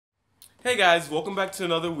Hey guys, welcome back to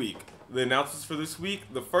another week. The announcements for this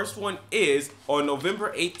week, the first one is on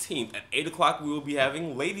November 18th at 8 o'clock we will be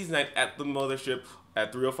having Ladies Night at the Mothership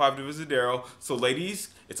at 305 Divisadero. So ladies,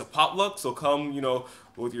 it's a potluck, so come,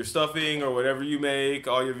 with your stuffing or whatever you make,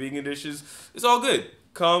 all your vegan dishes. It's all good.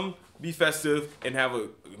 Come, be festive, and have an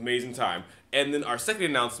amazing time. And then our second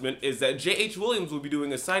announcement is that J.H. Williams will be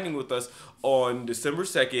doing a signing with us on December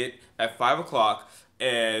 2nd at 5 o'clock,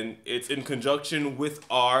 and it's in conjunction with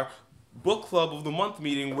our book club of the month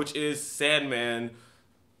meeting, which is Sandman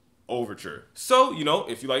Overture. So,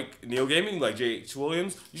 if you like Neo Gaming, you like J.H.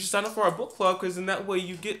 Williams, you should sign up for our book club, because in that way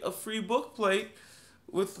you get a free book plate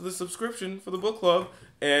with the subscription for the book club,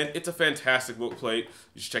 and it's a fantastic book plate.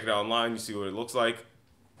 You should check it out online, you see what it looks like.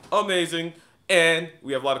 Amazing. And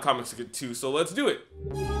we have a lot of comics to get to, so let's do it.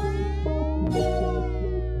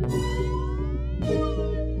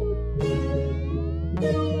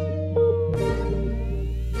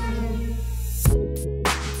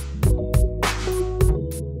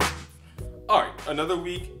 Alright, another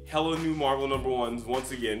week, hella new Marvel #1s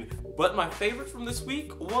once again. But my favorite from this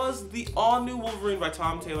week was the all-new Wolverine by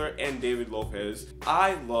Tom Taylor and David Lopez.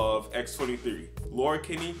 I love X-23. Laura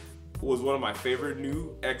Kinney was one of my favorite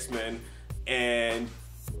new X-Men, and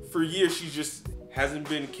for years she just hasn't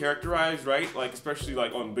been characterized right, especially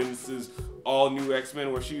on Bendis's all new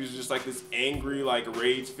X-Men, where she was just this angry,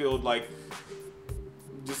 rage-filled,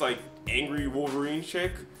 angry Wolverine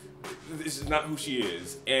chick. This is not who she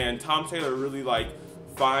is, and Tom Taylor really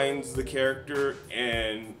finds the character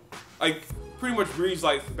and pretty much breathes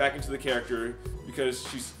life back into the character, because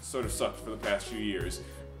she's sort of sucked for the past few years.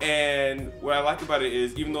 And what I like about it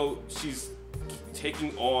is, even though she's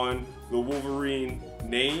taking on the Wolverine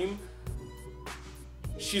name,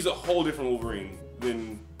 she's a whole different Wolverine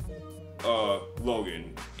than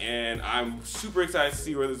Logan. And I'm super excited to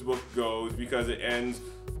see where this book goes, because it ends,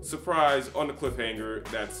 surprise, on the cliffhanger.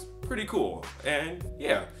 That's pretty cool. And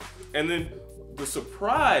yeah. And then the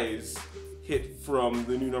surprise hit from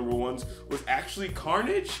the new #1s was actually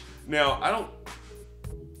Carnage. Now, I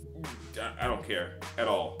don't care at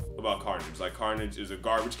all about Carnage. Carnage is a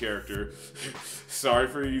garbage character. Sorry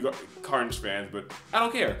for you Carnage fans, but I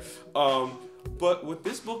don't care. But what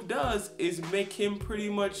this book does is make him pretty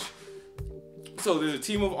much... So there's a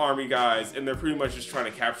team of army guys, and they're pretty much just trying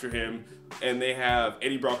to capture him. And they have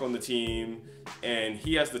Eddie Brock on the team, and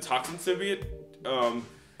he has the Toxin Symbiote.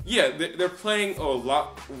 Yeah, they're playing a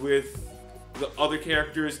lot with the other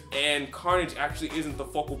characters, and Carnage actually isn't the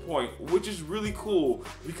focal point, which is really cool,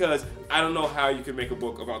 because I don't know how you can make a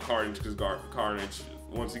book about Carnage, because Carnage,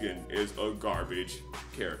 once again, is a garbage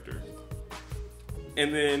character.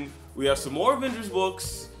 And then we have some more Avengers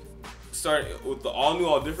books, starting with the all-new,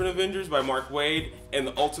 all-different Avengers by Mark Waid, and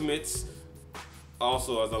the Ultimates,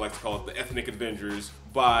 also as I like to call it, the Ethnic Avengers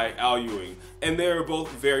by Al Ewing. And they're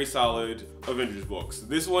both very solid Avengers books.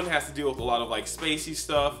 This one has to deal with a lot of spacey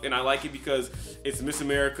stuff, and I like it because it's Miss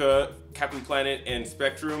America, Captain Planet, and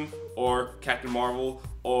Spectrum, or Captain Marvel,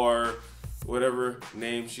 or whatever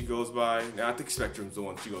name she goes by. Now I think Spectrum's the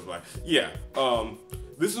one she goes by. Yeah.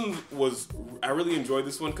 This one I really enjoyed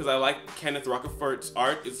this one because I like Kenneth Rockefurt's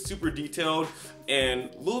art. It's super detailed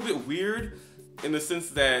and a little bit weird, in the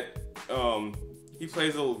sense that he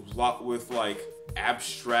plays a lot with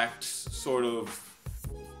abstract sort of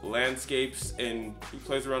landscapes, and he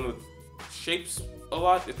plays around with shapes a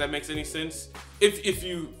lot, if that makes any sense. If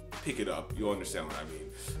you pick it up, you'll understand what I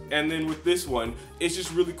mean. And then with this one, it's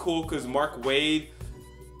just really cool because Mark Waid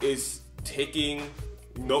is taking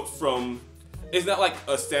note from... It's not like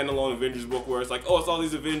a standalone Avengers book where it's oh, it's all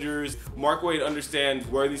these Avengers. Mark Waid understands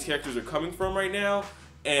where these characters are coming from right now,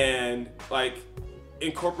 and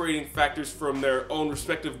incorporating factors from their own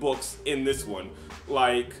respective books in this one.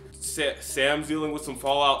 Sam's dealing with some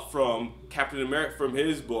fallout from Captain America from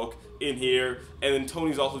his book in here, and then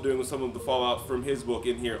Tony's also dealing with some of the fallout from his book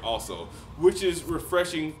in here also, which is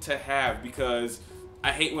refreshing to have, because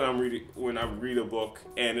I hate when I read a book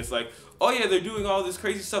and it's oh yeah, they're doing all this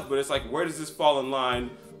crazy stuff, but it's where does this fall in line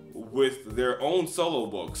with their own solo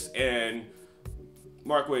books? And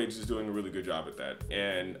Mark Waid is doing a really good job at that,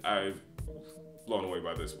 and I've blown away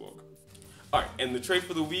by this book. Alright, and the trade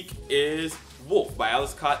for the week is Wolf by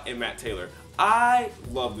Alice Cott and Matt Taylor. I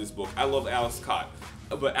love this book. I love Alice Cott.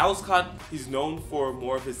 But Alice Cott, he's known for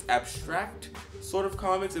more of his abstract sort of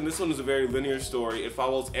comics, and this one is a very linear story. It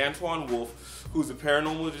follows Antoine Wolf, who's a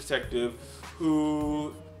paranormal detective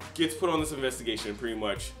who gets put on this investigation and pretty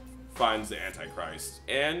much finds the Antichrist.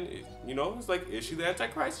 And, it's is she the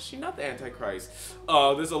Antichrist? Is she not the Antichrist?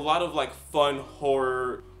 There's a lot of fun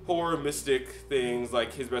horror horror mystic things,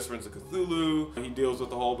 like his best friend's a Cthulhu. He deals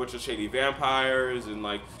with a whole bunch of shady vampires and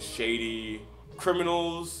like shady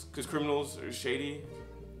criminals, because criminals are shady.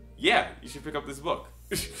 Yeah, you should pick up this book.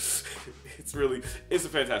 It's a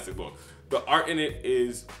fantastic book. The art in it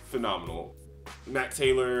is phenomenal. Matt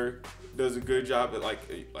Taylor does a good job at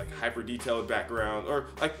like hyper detailed background, or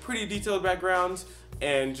like pretty detailed backgrounds,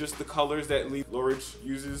 and just the colors that Lee Lorich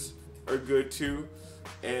uses are good too.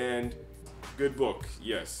 And good book,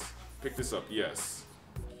 yes. Pick this up, yes.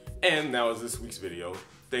 And that was this week's video.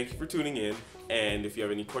 Thank you for tuning in, and if you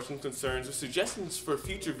have any questions, concerns, or suggestions for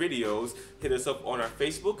future videos, hit us up on our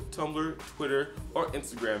Facebook, Tumblr, Twitter, or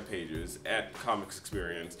Instagram pages at Comix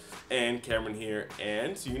Experience. And Cameron here,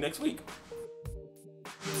 and see you next week.